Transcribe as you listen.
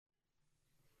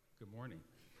Good morning.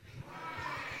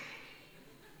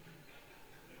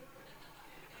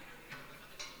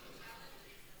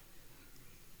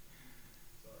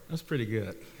 That's pretty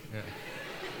good. Yeah.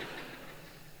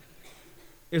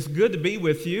 It's good to be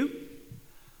with you.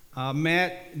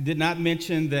 Matt did not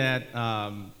mention that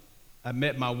I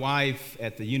met my wife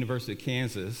at the University of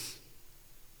Kansas,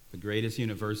 the greatest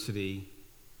university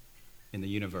in the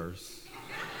universe.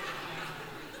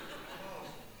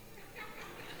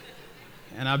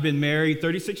 And I've been married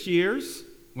 36 years.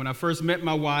 When I first met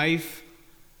my wife,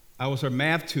 I was her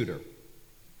math tutor.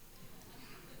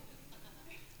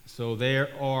 So there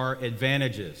are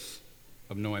advantages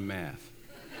of knowing math.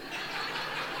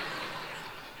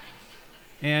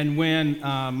 And when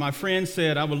my friend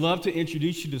said, I would love to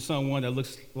introduce you to someone that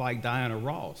looks like Diana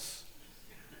Ross,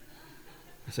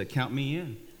 I said, count me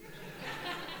in.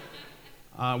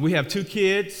 We have two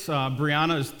kids.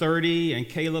 Brianna is 30 and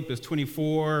Caleb is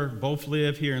 24. Both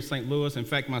live here in St. Louis. In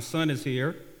fact, my son is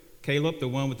here. Caleb, the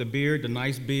one with the beard, the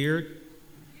nice beard.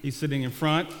 He's sitting in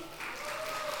front.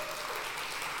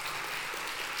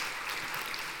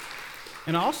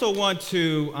 And I also want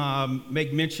to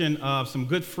make mention of some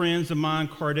good friends of mine,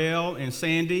 Cardell and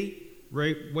Sandy.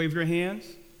 Wave your hands.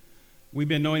 We've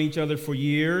been knowing each other for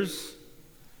years.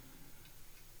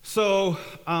 So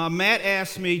Matt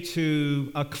asked me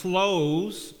to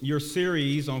close your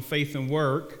series on faith and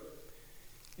work,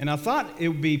 and I thought it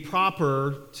would be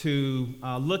proper to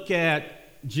look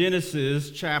at Genesis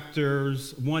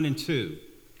chapters 1 and 2.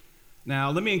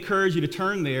 Now, let me encourage you to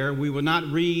turn there. We will not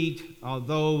read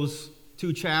those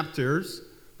two chapters,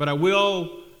 but I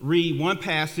will read one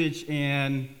passage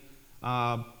and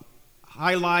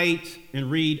highlight and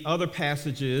read other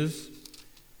passages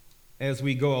as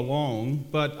we go along.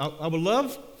 But I would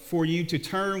love for you to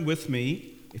turn with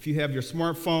me, if you have your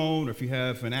smartphone or if you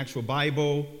have an actual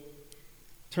Bible,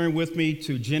 turn with me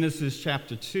to Genesis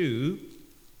chapter 2,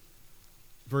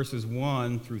 verses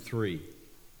 1 through 3.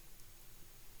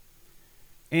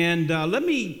 And let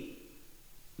me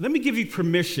give you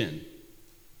permission.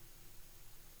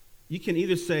 You can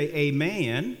either say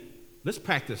amen. Let's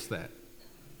practice that.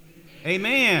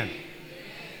 Amen.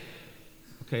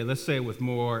 Okay, let's say it with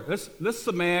more. Let's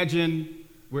imagine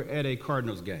we're at a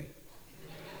Cardinals game.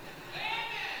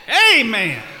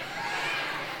 Amen.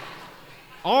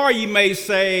 Or you may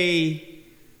say,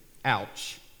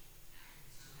 ouch.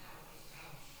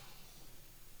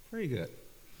 Very good.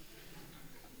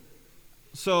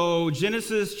 So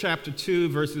Genesis chapter 2,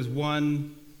 verses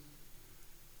 1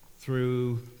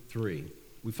 through 3.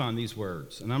 We found these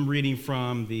words, and I'm reading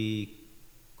from the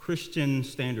Christian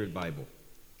Standard Bible.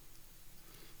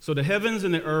 So the heavens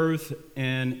and the earth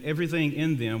and everything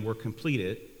in them were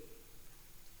completed.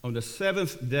 On the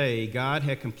seventh day, God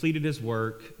had completed his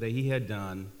work that he had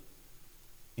done,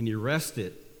 and he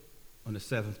rested on the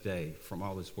seventh day from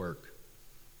all his work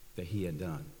that he had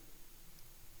done.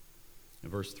 In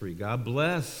verse 3, God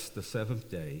blessed the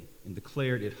seventh day and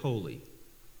declared it holy,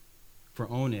 for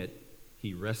on it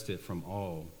he rested from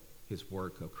all his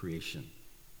work of creation.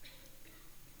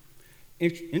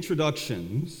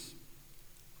 Introductions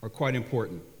are quite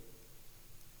important.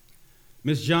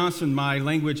 Ms. Johnson, my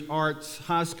language arts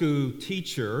high school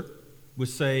teacher, would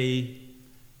say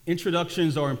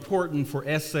introductions are important for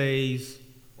essays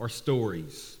or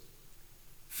stories.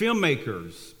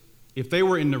 Filmmakers, if they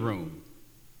were in the room,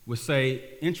 would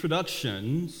say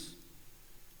introductions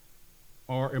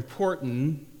are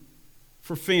important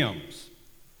for films.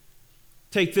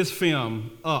 Take this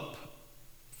film, Up,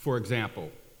 for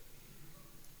example.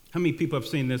 How many people have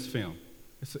seen this film?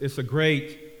 It's a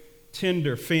great,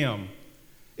 tender film.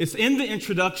 It's in the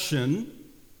introduction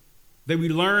that we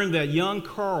learn that young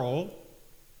Carl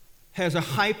has a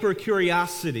hyper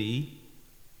curiosity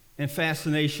and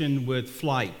fascination with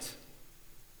flight.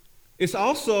 It's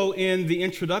also in the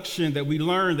introduction that we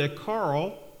learn that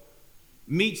Carl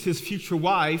meets his future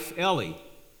wife, Ellie,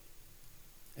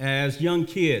 as young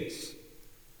kids.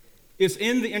 It's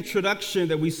in the introduction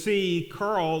that we see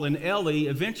Carl and Ellie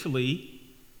eventually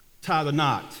tie the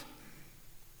knot.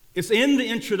 It's in the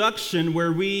introduction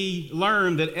where we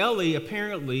learn that Ellie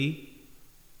apparently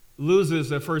loses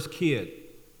their first kid.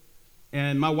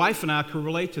 And my wife and I could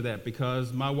relate to that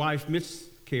because my wife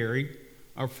miscarried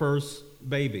our first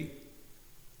baby.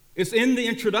 It's in the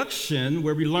introduction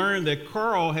where we learn that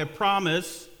Carl had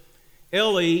promised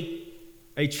Ellie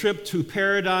a trip to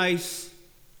Paradise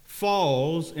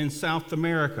Falls in South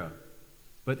America.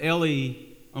 But Ellie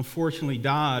unfortunately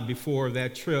died before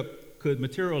that trip could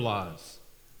materialize.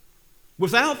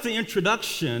 Without the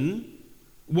introduction,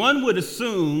 one would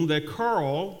assume that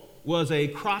Carl was a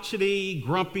crotchety,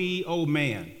 grumpy old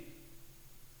man.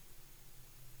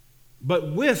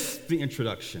 But with the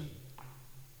introduction,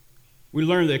 we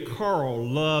learn that Carl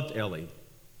loved Ellie.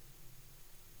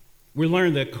 We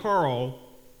learn that Carl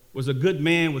was a good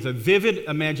man with a vivid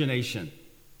imagination.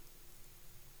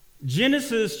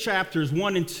 Genesis chapters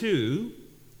 1 and 2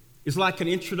 is like an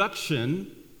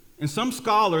introduction, and some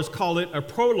scholars call it a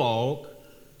prologue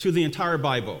to the entire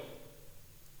Bible.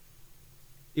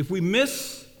 If we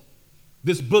miss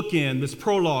this bookend, this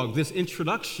prologue, this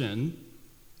introduction,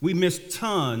 we miss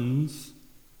tons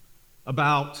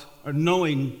about, or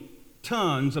knowing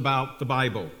tons about the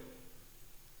Bible.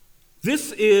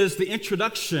 This is the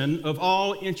introduction of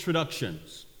all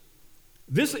introductions.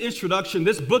 This introduction,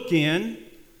 this bookend,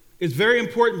 is very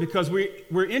important because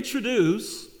we're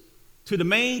introduced to the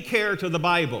main character of the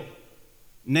Bible,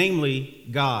 namely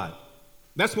God.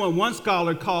 That's what one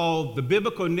scholar called the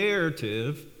biblical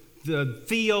narrative the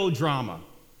theodrama.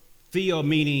 Theo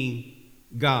meaning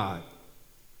God.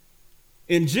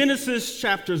 In Genesis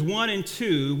chapters 1 and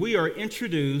 2, we are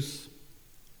introduced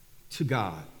to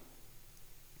God.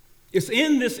 It's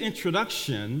in this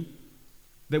introduction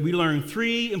that we learn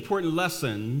three important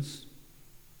lessons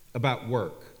about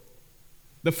work.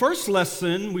 The first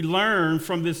lesson we learn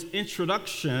from this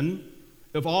introduction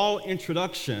of all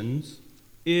introductions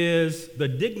is the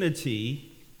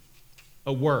dignity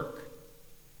of work.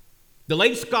 The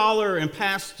late scholar and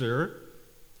pastor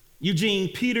Eugene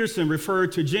Peterson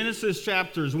referred to Genesis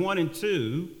chapters 1 and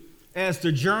 2 as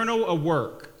the journal of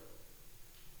work.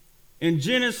 In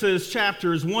Genesis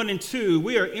chapters 1 and 2,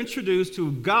 we are introduced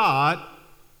to God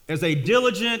as a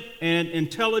diligent and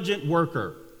intelligent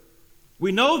worker.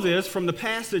 We know this from the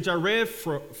passage I read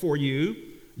for you,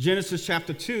 Genesis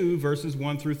chapter 2, verses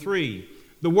 1 through 3.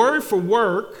 The word for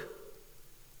work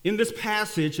in this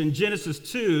passage in Genesis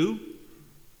 2,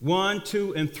 1,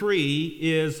 2, and 3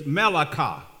 is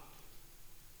melaka.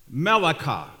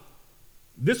 Melaka.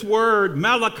 This word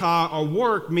melaka or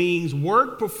work means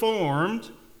work performed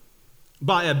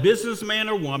by a businessman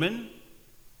or woman.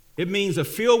 It means a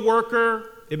field worker.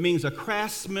 It means a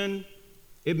craftsman.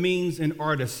 It means an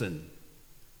artisan.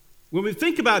 When we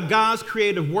think about God's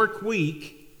creative work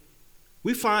week,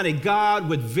 we find a God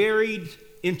with varied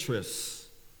interests.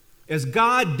 As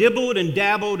God dibbled and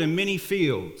dabbled in many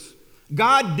fields,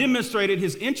 God demonstrated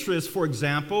his interest, for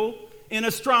example, in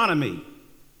astronomy,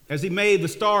 as he made the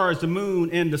stars, the moon,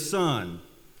 and the sun.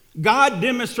 God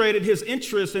demonstrated his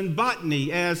interest in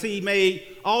botany as he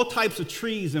made all types of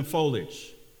trees and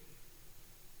foliage.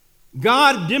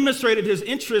 God demonstrated his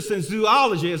interest in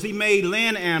zoology as he made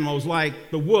land animals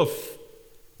like the wolf,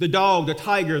 the dog, the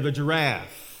tiger, the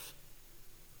giraffe.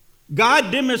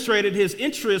 God demonstrated his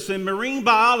interest in marine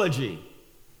biology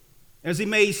as he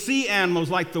made sea animals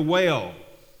like the whale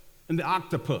and the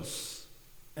octopus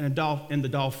and the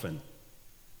dolphin.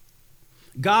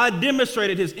 God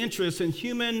demonstrated his interest in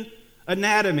human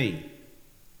anatomy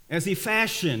as he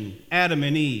fashioned Adam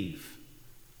and Eve.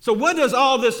 So what does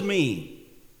all this mean?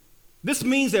 This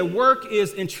means that work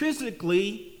is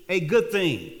intrinsically a good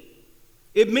thing.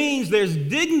 It means there's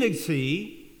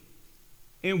dignity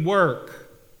in work.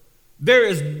 There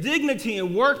is dignity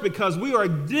in work because we are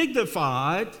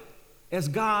dignified as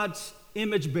God's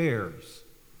image bearers.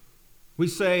 We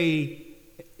say,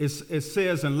 it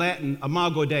says in Latin,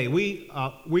 imago Dei. We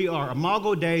are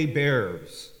imago Dei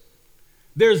bearers.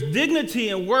 There's dignity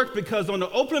in work because on the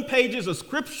open pages of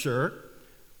Scripture,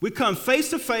 we come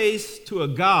face to face to a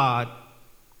God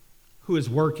who is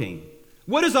working.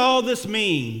 What does all this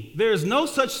mean? There is no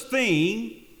such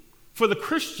thing for the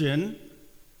Christian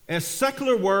as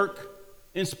secular work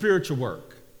and spiritual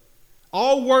work.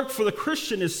 All work for the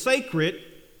Christian is sacred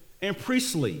and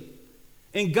priestly.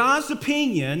 In God's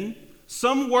opinion,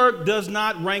 some work does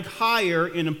not rank higher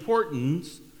in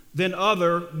importance than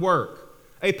other work.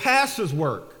 A pastor's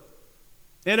work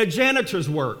and a janitor's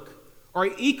work are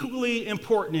equally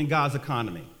important in God's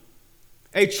economy.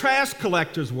 A trash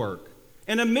collector's work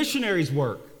and a missionary's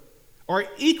work are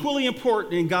equally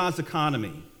important in God's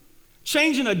economy.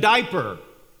 Changing a diaper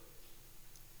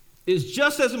is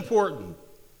just as important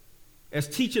as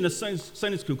teaching a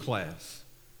Sunday school class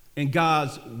in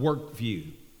God's work view.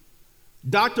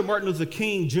 Dr. Martin Luther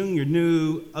King Jr.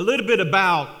 knew a little bit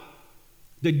about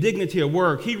the dignity of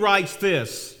work. He writes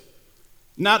this: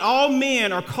 not all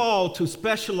men are called to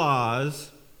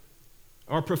specialize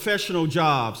or professional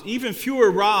jobs. Even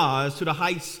fewer rise to the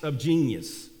heights of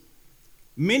genius.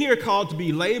 Many are called to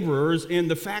be laborers in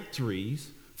the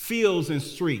factories, fields, and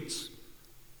streets.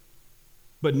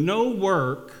 But no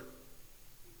work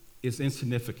is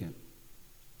insignificant.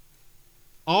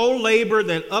 All labor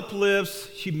that uplifts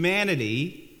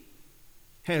humanity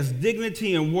has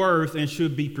dignity and worth and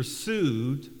should be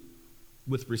pursued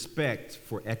with respect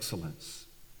for excellence.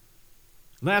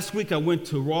 Last week, I went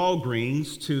to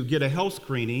Walgreens to get a health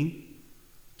screening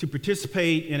to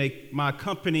participate in my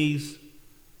company's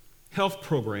health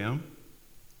program.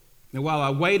 And while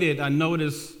I waited, I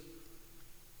noticed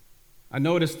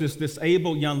this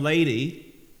disabled young lady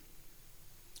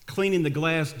cleaning the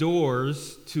glass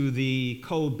doors to the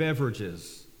cold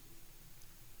beverages.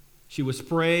 She would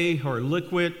spray her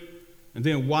liquid and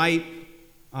then wipe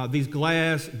these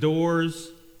glass doors.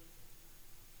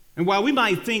 And while we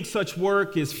might think such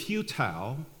work is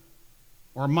futile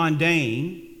or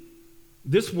mundane,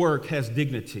 this work has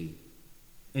dignity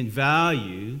and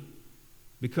value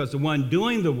because the one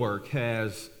doing the work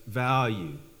has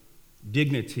value,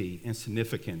 dignity, and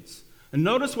significance. And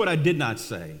notice what I did not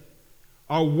say.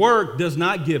 Our work does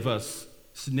not give us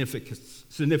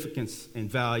significance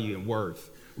and value and worth.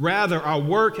 Rather, our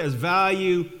work has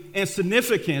value and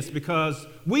significance because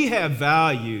we have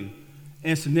value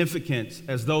and significance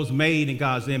as those made in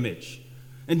God's image.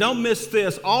 And don't miss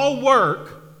this, all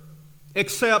work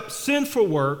except sinful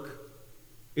work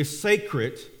is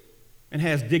sacred and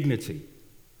has dignity.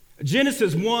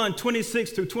 Genesis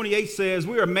 1:26-28 says,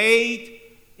 we are made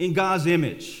in God's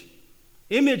image.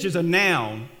 Image is a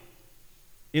noun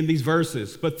in these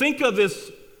verses, but think of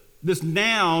this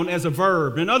noun as a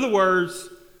verb. In other words,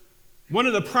 one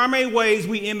of the primary ways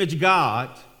we image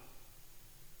God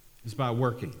is by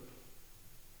working.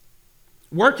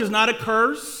 Work is not a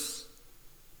curse.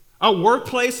 Our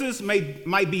workplaces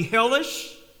might be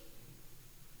hellish.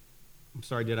 I'm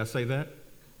sorry, did I say that?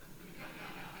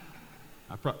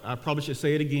 I probably should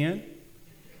say it again.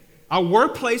 Our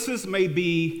workplaces may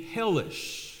be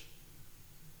hellish.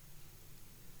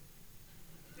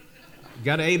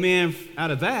 Got an amen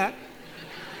out of that.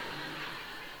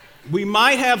 We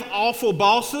might have awful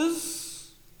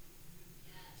bosses.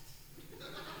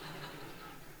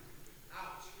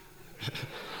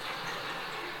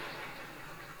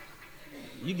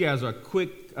 You guys are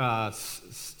quick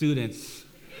students,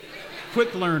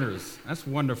 quick learners. That's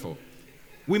wonderful.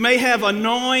 We may have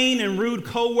annoying and rude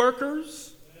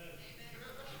coworkers.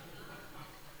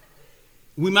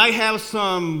 We might have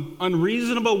some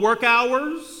unreasonable work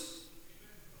hours,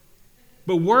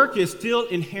 but work is still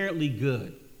inherently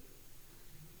good.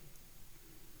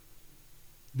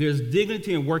 There's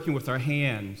dignity in working with our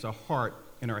hands, our heart,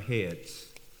 and our heads.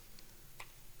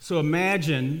 So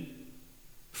imagine,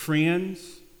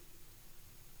 friends,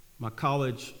 my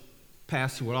college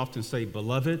pastor would often say,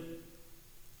 beloved.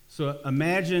 So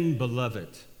imagine,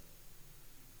 beloved,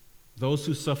 those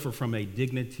who suffer from a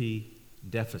dignity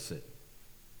deficit.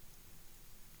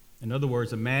 In other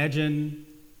words, imagine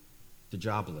the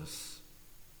jobless,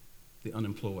 the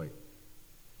unemployed.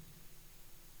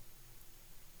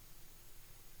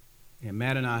 And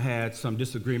Matt and I had some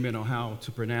disagreement on how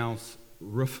to pronounce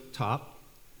rooftop.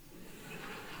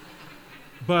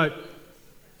 But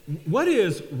what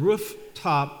is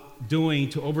rooftop doing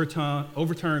to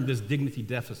overturn this dignity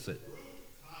deficit?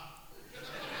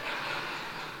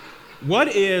 What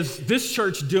is this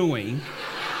church doing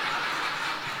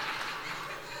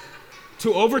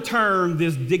to overturn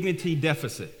this dignity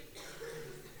deficit?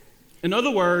 In other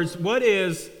words, what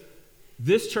is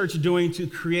this church doing to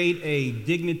create a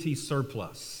dignity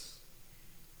surplus?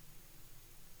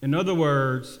 In other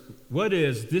words, what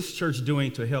is this church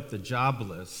doing to help the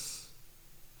jobless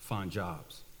find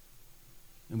jobs?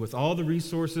 And with all the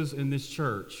resources in this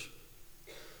church,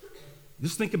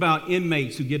 just think about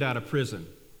inmates who get out of prison.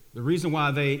 The reason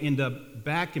why they end up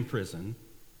back in prison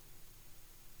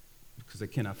is because they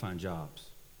cannot find jobs.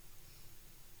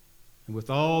 And with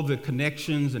all the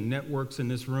connections and networks in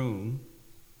this room,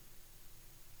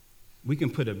 we can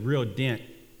put a real dent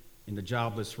in the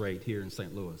jobless rate here in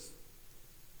St. Louis.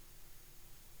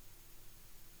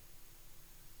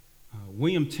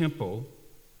 William Temple,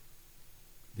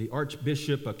 the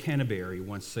Archbishop of Canterbury,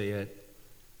 once said,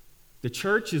 "The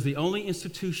church is the only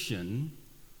institution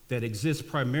that exists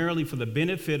primarily for the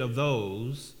benefit of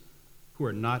those who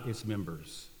are not its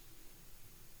members."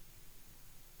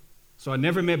 So I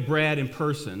never met Brad in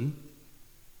person.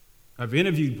 I've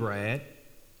interviewed Brad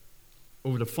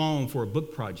over the phone for a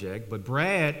book project, but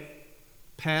Brad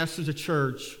pastors a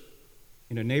church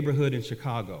in a neighborhood in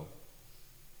Chicago.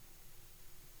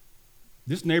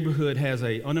 This neighborhood has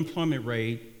an unemployment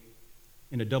rate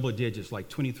in the double digits, like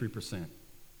 23%.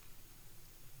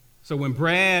 So when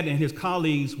Brad and his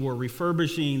colleagues were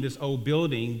refurbishing this old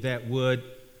building that would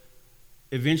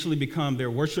eventually become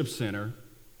their worship center,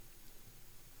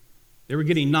 they were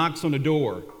getting knocks on the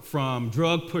door from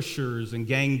drug pushers and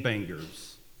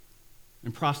gangbangers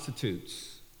and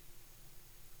prostitutes.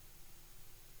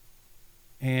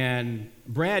 And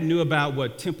Brad knew about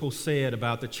what Temple said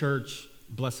about the church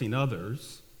blessing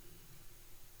others.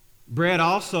 Brad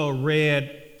also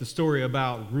read the story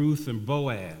about Ruth and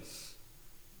Boaz.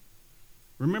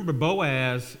 Remember,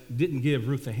 Boaz didn't give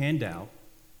Ruth a handout.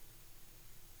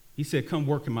 He said, come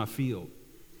work in my field,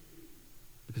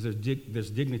 because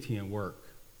there's dignity in work.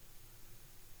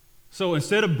 So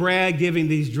instead of Brad giving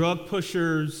these drug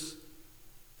pushers,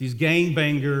 these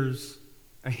gangbangers,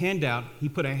 a handout, he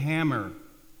put a hammer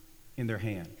in their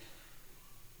hand.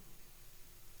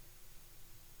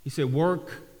 He said,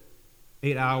 work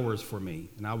 8 hours for me,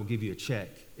 and I will give you a check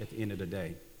at the end of the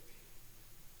day.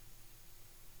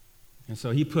 And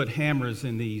so he put hammers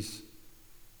in these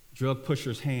drug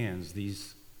pushers' hands,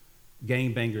 these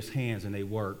gangbangers' hands, and they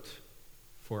worked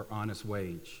for an honest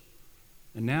wage.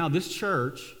 And now this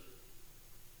church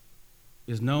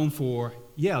is known for,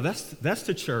 that's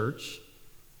the church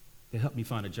that helped me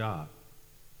find a job.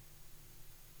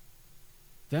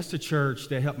 That's the church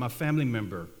that helped my family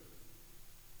member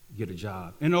get a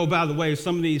job. And oh, by the way,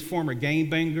 some of these former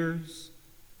gangbangers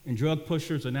and drug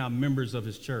pushers are now members of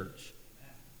his church.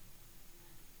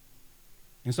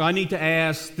 And so I need to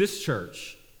ask this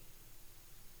church,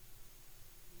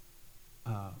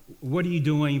 what are you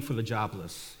doing for the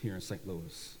jobless here in St.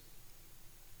 Louis?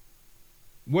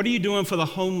 What are you doing for the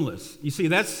homeless? You see,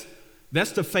 that's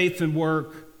the faith and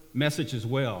work message as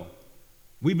well.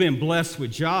 We've been blessed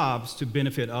with jobs to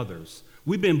benefit others.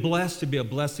 We've been blessed to be a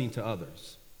blessing to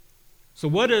others. So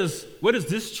what is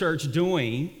this church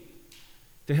doing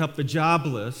to help the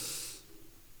jobless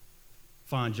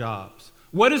find jobs?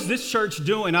 What is this church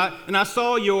doing? I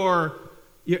saw your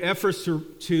efforts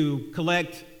to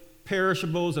collect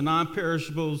perishables and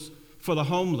non-perishables for the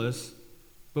homeless,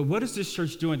 but what is this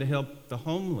church doing to help the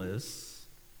homeless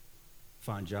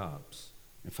find jobs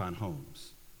and find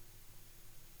homes?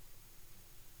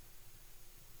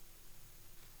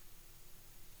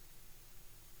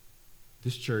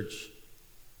 This church,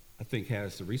 I think,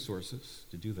 has the resources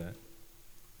to do that.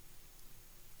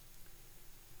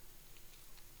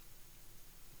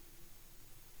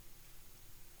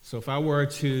 So if I were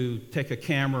to take a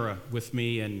camera with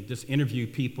me and just interview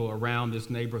people around this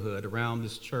neighborhood, around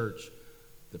this church,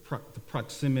 the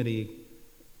proximity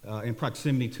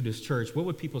to this church, what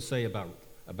would people say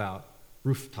about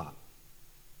Rooftop?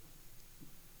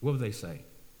 What would they say?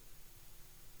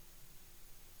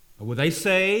 Would they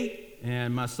say,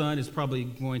 and my son is probably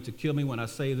going to kill me when I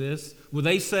say this, would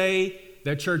they say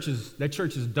that church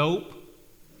is dope?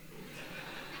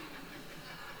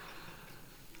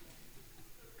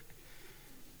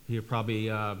 He'll probably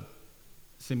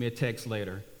send me a text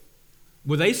later.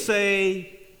 Would they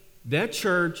say that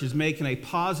church is making a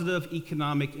positive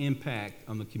economic impact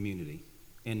on the community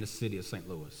and the city of St.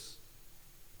 Louis?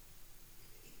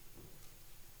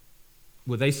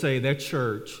 Would they say that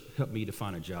church helped me to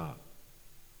find a job?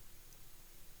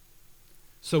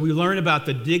 So we learn about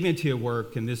the dignity of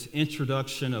work in this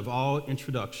introduction of all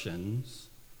introductions.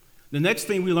 The next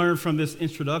thing we learn from this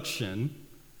introduction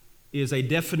is a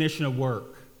definition of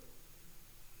work.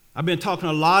 I've been talking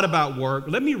a lot about work.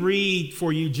 Let me read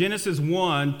for you Genesis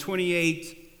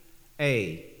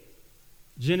 1:28a.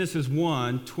 Genesis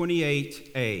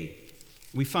 1:28a.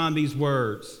 We find these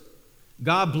words.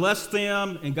 God blessed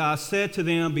them, and God said to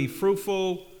them, be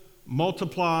fruitful,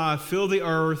 multiply, fill the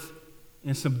earth,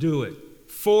 and subdue it.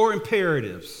 4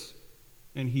 imperatives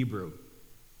in Hebrew.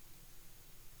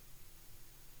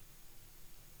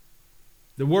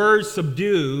 The word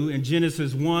subdue in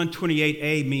Genesis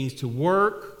 1:28a means to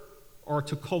work or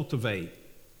to cultivate.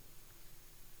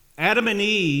 Adam and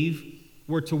Eve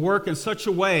were to work in such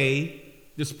a way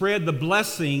to spread the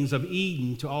blessings of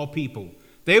Eden to all people.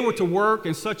 They were to work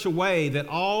in such a way that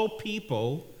all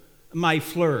people might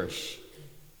flourish.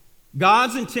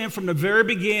 God's intent from the very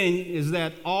beginning is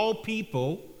that all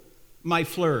people might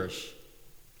flourish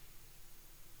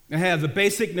and have the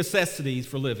basic necessities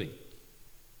for living.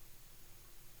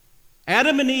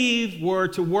 Adam and Eve were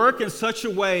to work in such a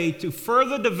way to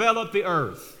further develop the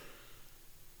earth.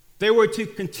 They were to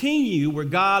continue where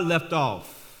God left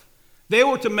off. They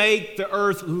were to make the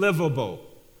earth livable.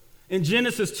 In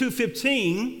Genesis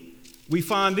 2:15, we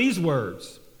find these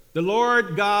words. The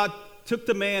Lord God took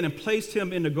the man and placed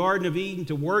him in the Garden of Eden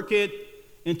to work it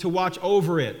and to watch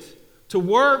over it. To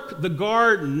work the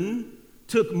garden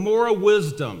took moral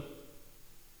wisdom.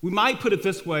 We might put it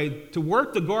this way, to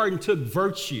work the garden took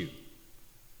virtue.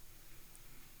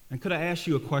 And could I ask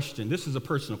you a question? This is a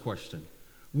personal question.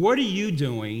 What are you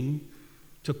doing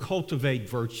to cultivate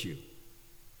virtue?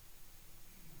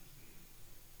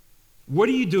 What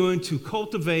are you doing to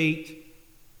cultivate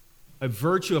a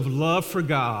virtue of love for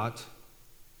God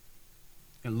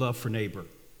and love for neighbor.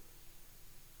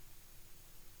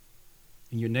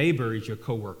 And your neighbor is your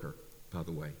coworker, by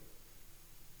the way.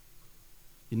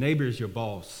 Your neighbor is your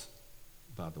boss,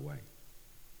 by the way.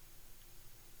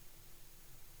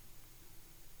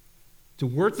 To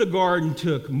work the garden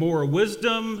took more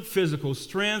wisdom, physical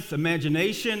strength,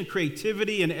 imagination,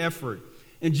 creativity, and effort.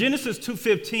 In Genesis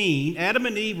 2:15, Adam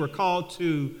and Eve were called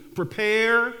to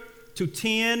prepare, to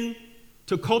tend,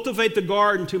 to cultivate the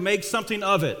garden, to make something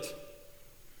of it.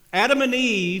 Adam and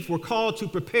Eve were called to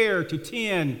prepare, to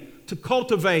tend, to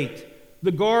cultivate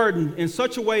the garden in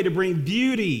such a way to bring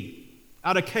beauty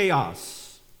out of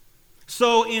chaos.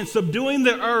 So in subduing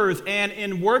the earth and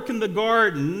in working the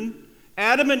garden,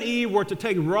 Adam and Eve were to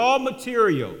take raw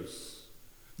materials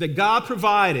that God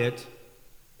provided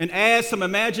and add some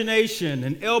imagination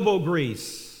and elbow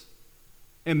grease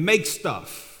and make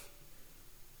stuff.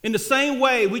 In the same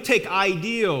way, we take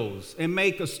ideals and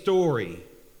make a story.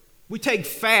 We take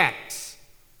facts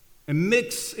and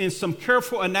mix in some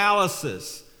careful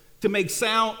analysis to make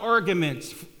sound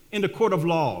arguments in the court of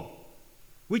law.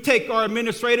 We take our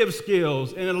administrative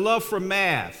skills and a love for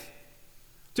math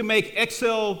to make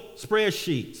Excel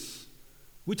spreadsheets.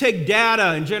 We take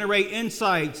data and generate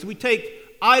insights. We take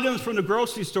items from the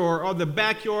grocery store or the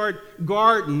backyard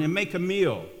garden and make a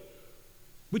meal.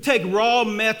 We take raw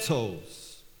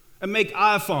metals and make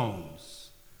iPhones.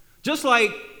 Just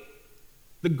like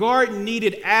the garden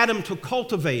needed Adam to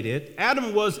cultivate it,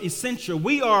 Adam was essential.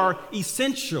 We are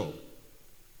essential.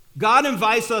 God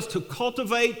invites us to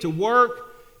cultivate, to work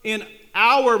in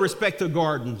our respective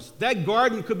gardens. That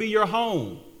garden could be your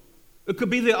home. It could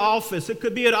be the office. It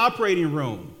could be an operating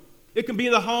room. It can be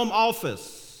the home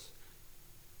office.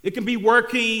 It can be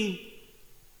working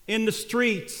in the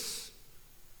streets.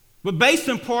 But based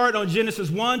in part on Genesis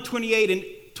 1:28 and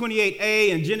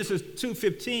 28a and Genesis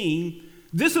 2:15,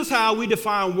 this is how we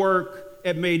define work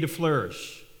at Made to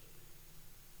Flourish.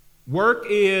 Work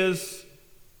is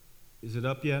it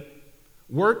up yet?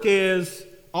 Work is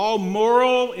all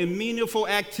moral and meaningful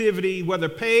activity, whether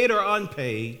paid or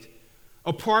unpaid,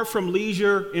 apart from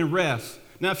leisure and rest.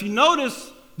 Now, if you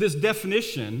notice this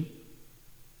definition,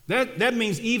 that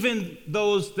means even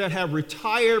those that have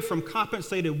retired from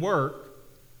compensated work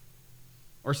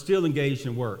are still engaged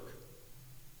in work.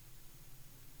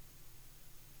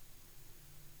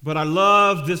 But I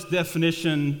love this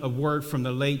definition of work from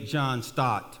the late John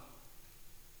Stott.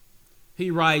 He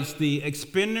writes, the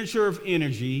expenditure of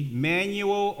energy,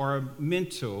 manual or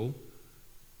mental,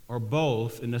 or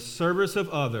both, in the service of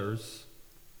others,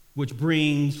 which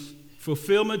brings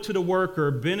fulfillment to the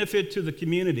worker, benefit to the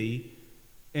community,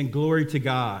 and glory to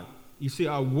God. You see,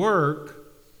 our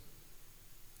work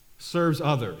serves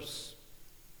others.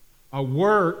 Our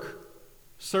work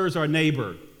serves our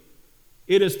neighbor.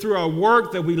 It is through our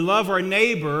work that we love our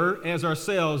neighbor as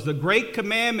ourselves. The great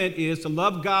commandment is to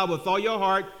love God with all your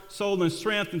heart, soul, and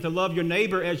strength, and to love your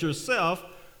neighbor as yourself.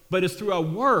 But it's through our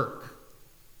work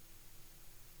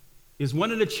is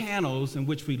one of the channels in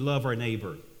which we love our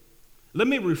neighbor. Let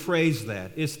me rephrase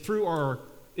that. It's through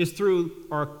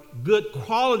our good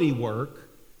quality work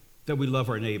that we love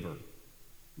our neighbor,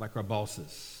 like our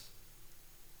bosses,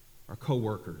 our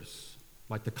coworkers,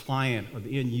 like the client or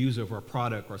the end user of our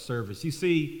product or service. You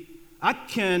see, I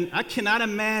cannot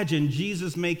imagine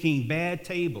Jesus making bad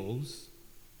tables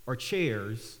or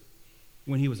chairs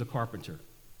when he was a carpenter.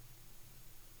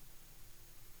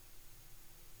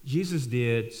 Jesus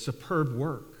did superb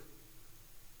work.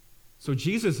 So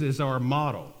Jesus is our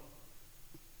model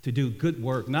to do good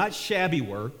work, not shabby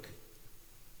work,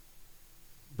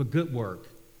 but good work.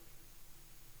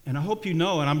 And I hope you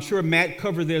know, and I'm sure Matt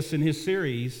covered this in his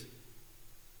series,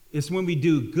 it's when we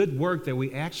do good work that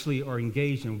we actually are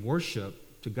engaged in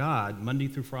worship to God Monday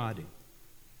through Friday.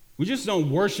 We just don't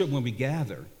worship when we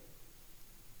gather.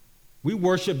 We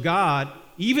worship God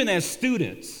even as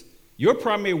students. Your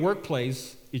primary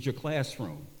workplace is your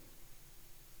classroom.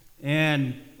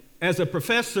 And as a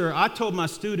professor, I told my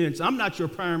students, I'm not your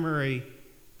primary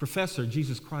professor,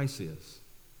 Jesus Christ is.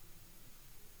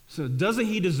 So doesn't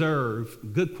he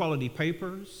deserve good quality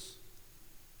papers?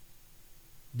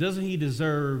 Doesn't he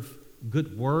deserve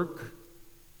good work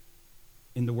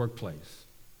in the workplace?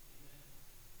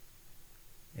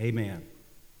 Amen.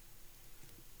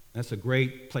 That's a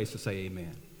great place to say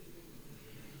amen.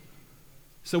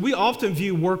 So we often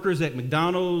view workers at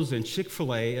McDonald's and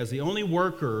Chick-fil-A as the only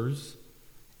workers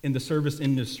in the service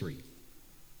industry.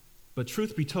 But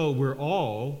truth be told, we're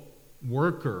all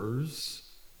workers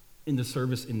in the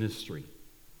service industry.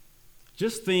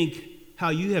 Just think how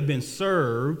you have been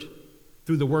served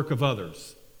through the work of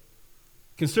others.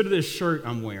 Consider this shirt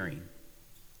I'm wearing.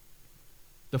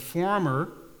 The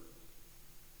farmer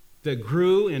that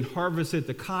grew and harvested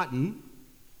the cotton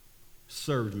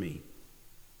served me.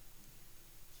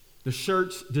 The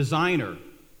shirt's designer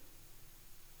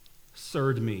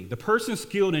served me. The person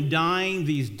skilled in dyeing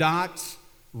these dots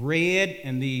red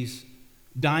and these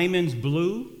diamonds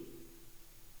blue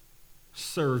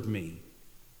served me.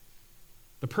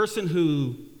 The person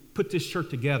who put this shirt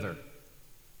together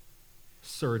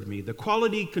served me. The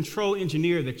quality control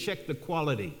engineer that checked the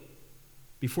quality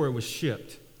before it was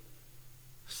shipped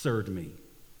served me.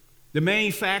 The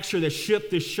manufacturer that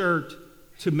shipped this shirt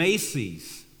to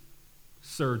Macy's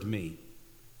served me.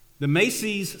 The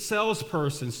Macy's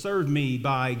salesperson served me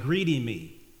by greeting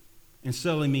me and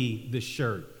selling me this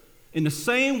shirt. In the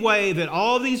same way that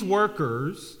all these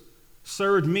workers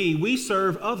served me, we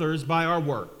serve others by our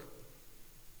work.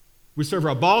 We serve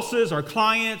our bosses, our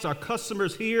clients, our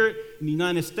customers here in the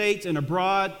United States and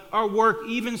abroad. Our work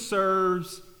even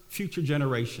serves future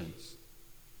generations.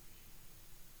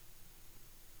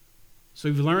 So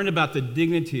we've learned about the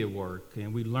dignity of work,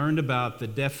 and we learned about the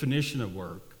definition of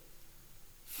work.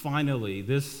 Finally,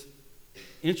 this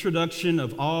introduction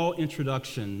of all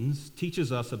introductions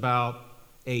teaches us about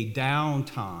a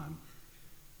downtime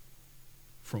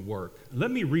from work.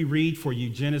 Let me reread for you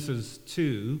Genesis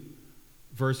 2,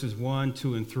 verses 1,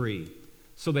 2, and 3.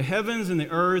 So the heavens and the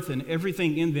earth and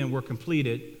everything in them were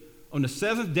completed. On the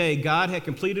seventh day, God had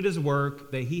completed his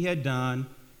work that he had done,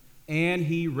 and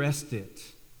he rested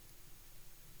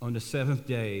on the seventh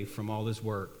day from all his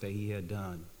work that he had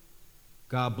done.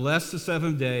 God blessed the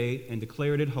seventh day and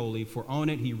declared it holy, for on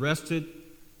it he rested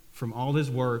from all his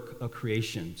work of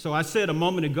creation. So I said a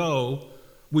moment ago,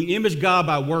 we image God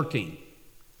by working.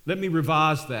 Let me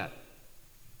revise that.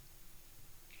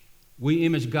 We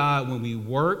image God when we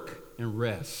work and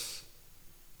rest.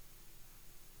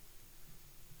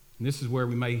 And this is where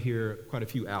we may hear quite a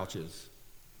few ouches.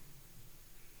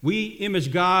 We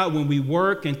image God when we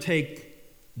work and take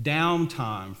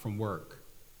downtime from work.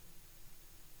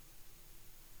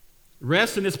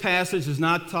 Rest in this passage is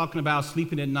not talking about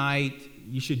sleeping at night.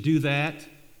 You should do that.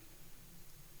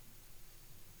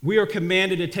 We are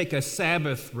commanded to take a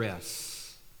Sabbath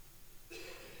rest,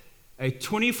 a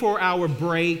 24-hour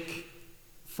break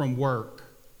from work.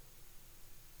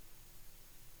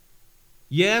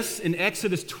 Yes, in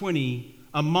Exodus 20,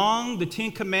 among the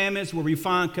 10 commandments where we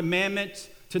find commandments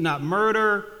to not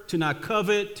murder, to not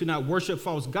covet, to not worship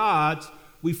false gods,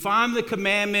 we find the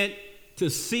commandment to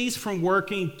cease from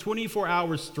working 24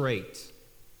 hours straight.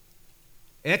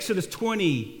 Exodus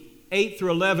 20, 8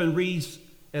 through 11 reads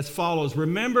as follows: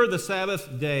 remember the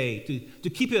Sabbath day, to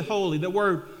keep it holy. The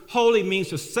word holy means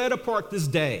to set apart this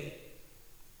day,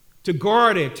 to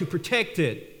guard it, to protect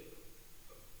it.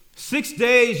 6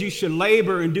 days you should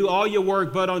labor and do all your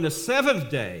work, but on the seventh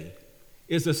day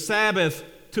is the Sabbath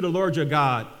to the Lord your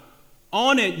God.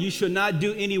 On it you should not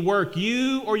do any work,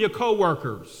 you or your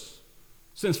co-workers.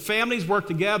 Since families work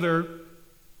together,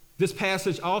 this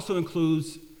passage also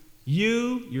includes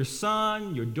you, your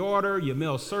son, your daughter, your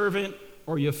male servant,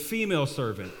 or your female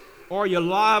servant, or your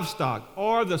livestock,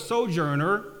 or the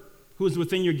sojourner who is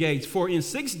within your gates. For in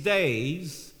 6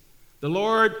 days the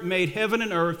Lord made heaven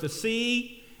and earth, the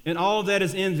sea, and all that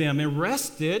is in them, and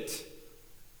rested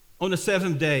on the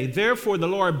seventh day. Therefore the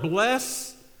Lord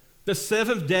blessed the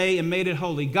seventh day and made it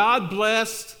holy. God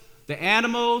blessed the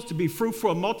animals to be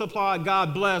fruitful and multiply.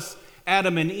 God blessed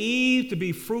Adam and Eve to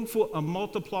be fruitful and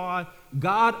multiply.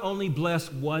 God only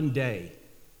blessed one day,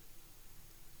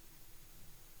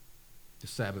 the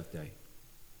Sabbath day.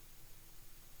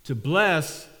 To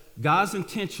bless, God's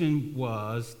intention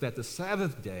was that the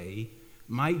Sabbath day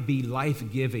might be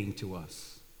life-giving to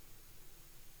us,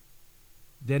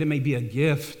 that it may be a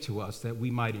gift to us that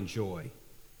we might enjoy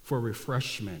for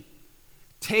refreshment.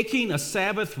 Taking a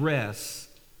Sabbath rest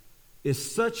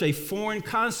is such a foreign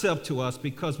concept to us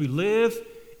because we live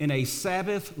in a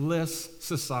Sabbathless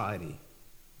society.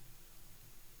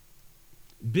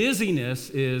 Busyness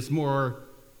is more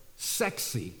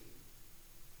sexy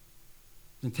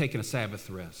than taking a Sabbath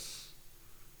rest.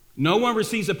 No one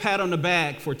receives a pat on the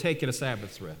back for taking a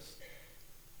Sabbath rest.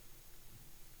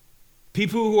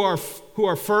 People who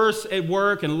are first at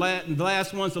work and the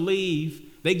last ones to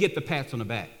leave, they get the pats on the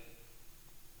back.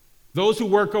 Those who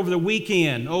work over the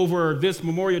weekend, over this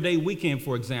Memorial Day weekend,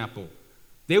 for example,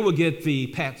 they will get the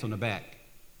pats on the back.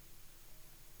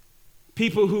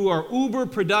 People who are uber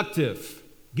productive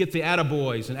get the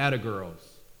attaboys and attagirls.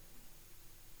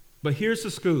 But here's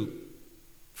the scoop,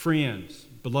 friends,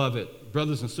 beloved,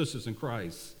 brothers and sisters in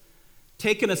Christ.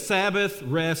 Taking a Sabbath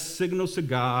rest signals to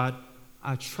God,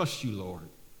 I trust you, Lord.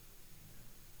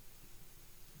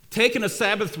 Taking a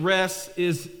Sabbath rest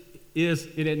is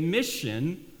an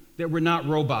admission that we're not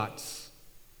robots,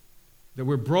 that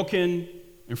we're broken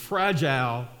and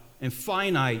fragile and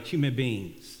finite human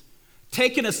beings.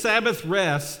 Taking a Sabbath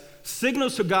rest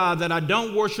signals to God that I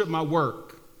don't worship my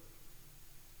work.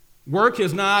 Work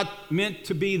is not meant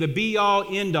to be the be-all,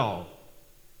 end-all.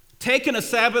 Taking a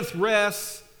Sabbath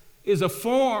rest is a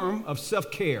form of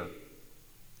self-care.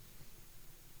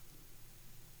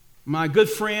 My good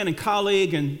friend and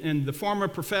colleague and the former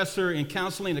professor in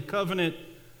counseling the covenant,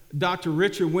 Dr.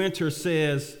 Richard Winter,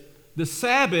 says, the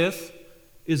Sabbath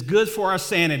is good for our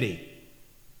sanity.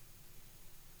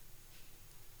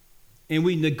 And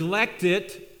we neglect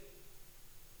it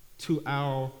to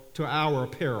our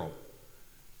peril.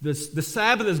 The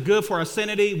Sabbath is good for our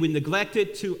sanity. We neglect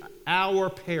it to our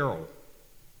peril.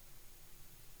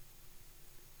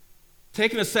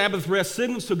 Taking a Sabbath rest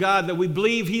signals to God that we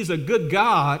believe He's a good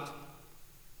God,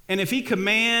 and if He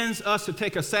commands us to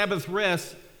take a Sabbath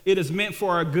rest, it is meant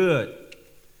for our good.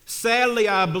 Sadly,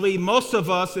 I believe most of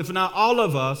us, if not all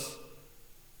of us,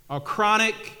 are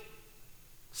chronic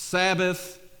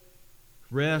Sabbath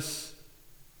rest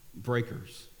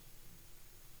breakers.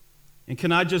 And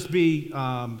can I just be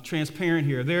transparent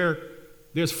here?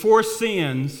 There's 4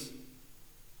 sins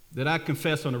that I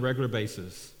confess on a regular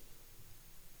basis.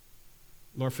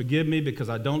 Lord, forgive me because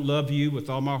I don't love you with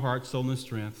all my heart, soul, and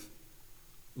strength.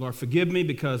 Lord, forgive me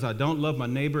because I don't love my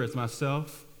neighbor as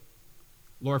myself.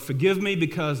 Lord, forgive me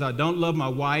because I don't love my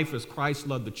wife as Christ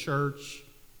loved the church.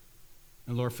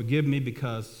 And Lord, forgive me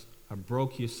because I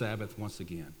broke your Sabbath once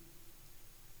again.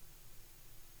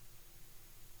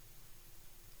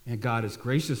 And God is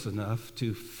gracious enough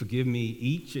to forgive me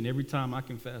each and every time I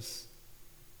confess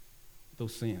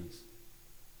those sins.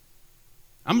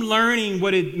 I'm learning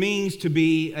what it means to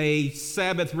be a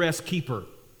Sabbath rest keeper.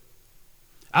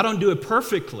 I don't do it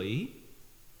perfectly,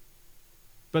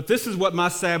 but this is what my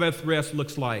Sabbath rest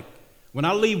looks like. When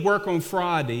I leave work on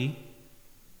Friday,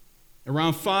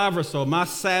 around 5 or so, my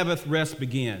Sabbath rest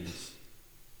begins.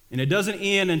 And it doesn't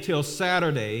end until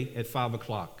Saturday at 5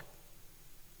 o'clock.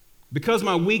 Because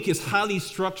my week is highly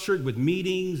structured with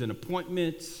meetings and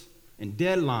appointments and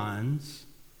deadlines,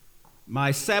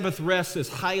 my Sabbath rest is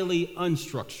highly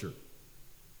unstructured.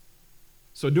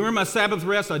 So during my Sabbath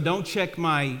rest, I don't check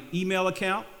my email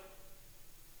account.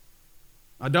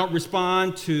 I don't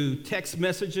respond to text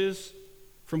messages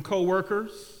from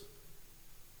coworkers.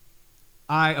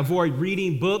 I avoid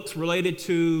reading books related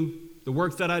to the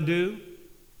work that I do.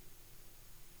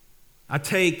 I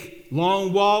take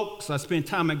long walks. I spend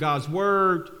time in God's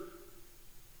Word.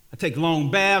 I take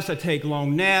long baths. I take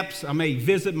long naps. I may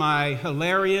visit my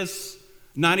hilarious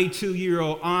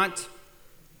 92-year-old aunt.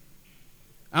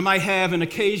 I might have an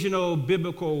occasional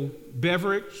biblical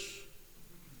beverage.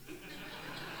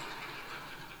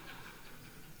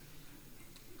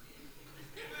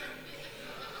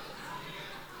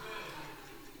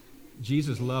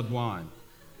 Jesus loved wine.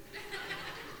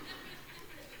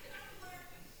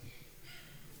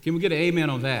 Can we get an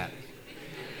amen on that?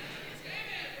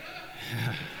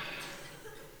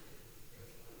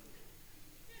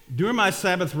 During my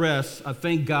Sabbath rest, I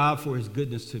thank God for His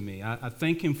goodness to me. I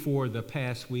thank Him for the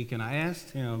past week, and I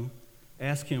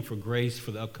ask Him for grace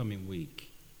for the upcoming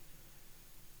week.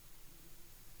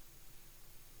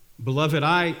 Beloved,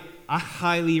 I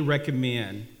highly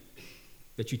recommend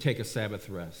that you take a Sabbath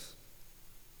rest.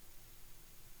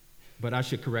 But I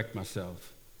should correct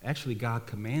myself. Actually, God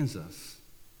commands us.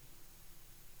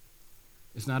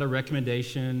 It's not a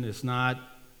recommendation. It's not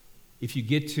if you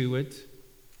get to it.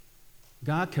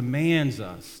 God commands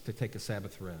us to take a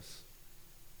Sabbath rest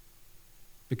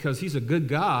because He's a good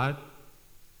God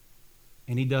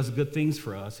and He does good things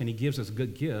for us and He gives us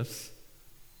good gifts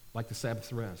like the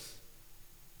Sabbath rest.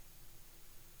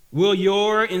 Will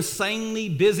your insanely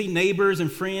busy neighbors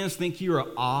and friends think you are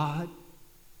odd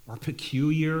or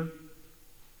peculiar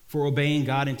for obeying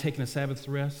God and taking a Sabbath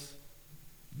rest?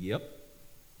 Yep.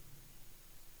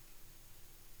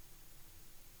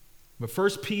 But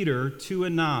 1 Peter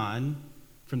 2:9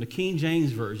 from the King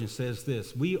James Version says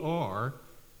this: we are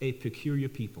a peculiar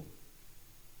people.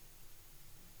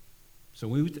 So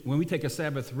when we take a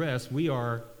Sabbath rest, we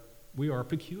are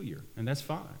peculiar, and that's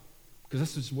fine, because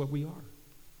that's just what we are.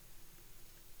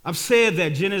 I've said that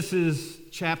Genesis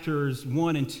chapters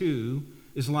 1 and 2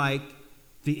 is like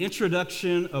the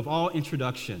introduction of all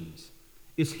introductions.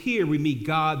 It's here we meet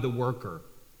God the worker.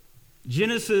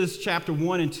 Genesis chapter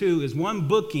 1 and 2 is one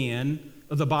bookend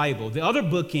of the Bible. The other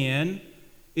bookend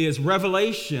is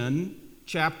Revelation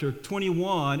chapter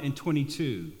 21 and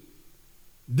 22.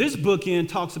 This bookend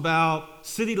talks about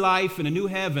city life in the new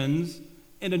heavens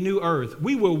and the new earth.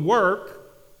 We will work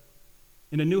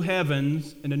in the new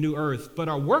heavens and the new earth, but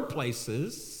our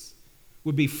workplaces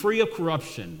would be free of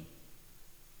corruption,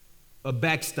 of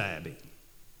backstabbing.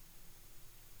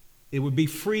 It would be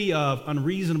free of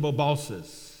unreasonable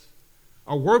bosses.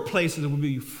 Our workplaces would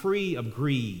be free of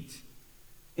greed.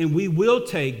 And we will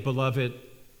take, beloved,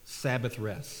 Sabbath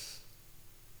rest.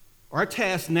 Our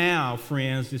task now,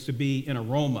 friends, is to be an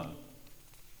aroma,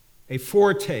 a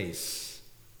foretaste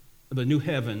of the new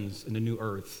heavens and the new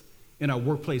earth in our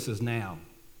workplaces now.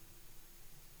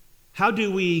 How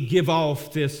do we give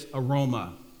off this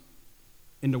aroma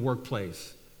in the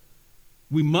workplace?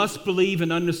 We must believe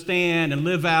and understand and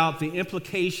live out the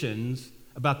implications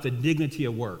about the dignity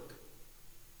of work.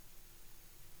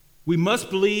 We must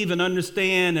believe and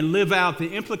understand and live out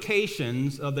the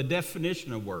implications of the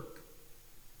definition of work.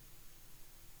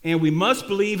 And we must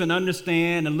believe and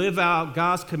understand and live out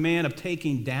God's command of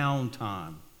taking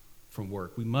downtime from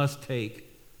work. We must take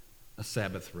a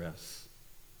Sabbath rest.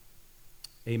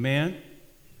 Amen?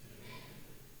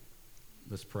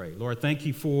 Let's pray. Lord, thank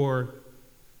you for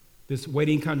this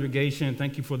waiting congregation.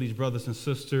 Thank you for these brothers and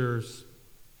sisters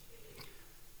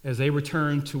as they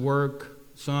return to work,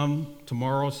 some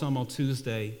tomorrow, some on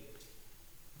Tuesday.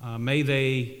 May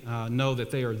they know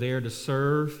that they are there to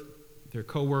serve their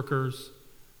coworkers.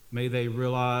 May they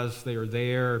realize they are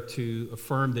there to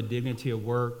affirm the dignity of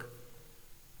work.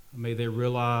 May they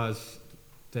realize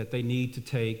that they need to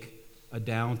take a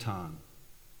downtime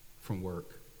from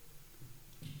work.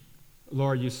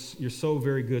 Lord, you're so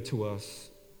very good to us,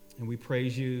 and we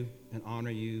praise you and honor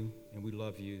you, and we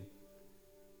love you.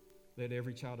 Let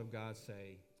every child of God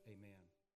say, amen.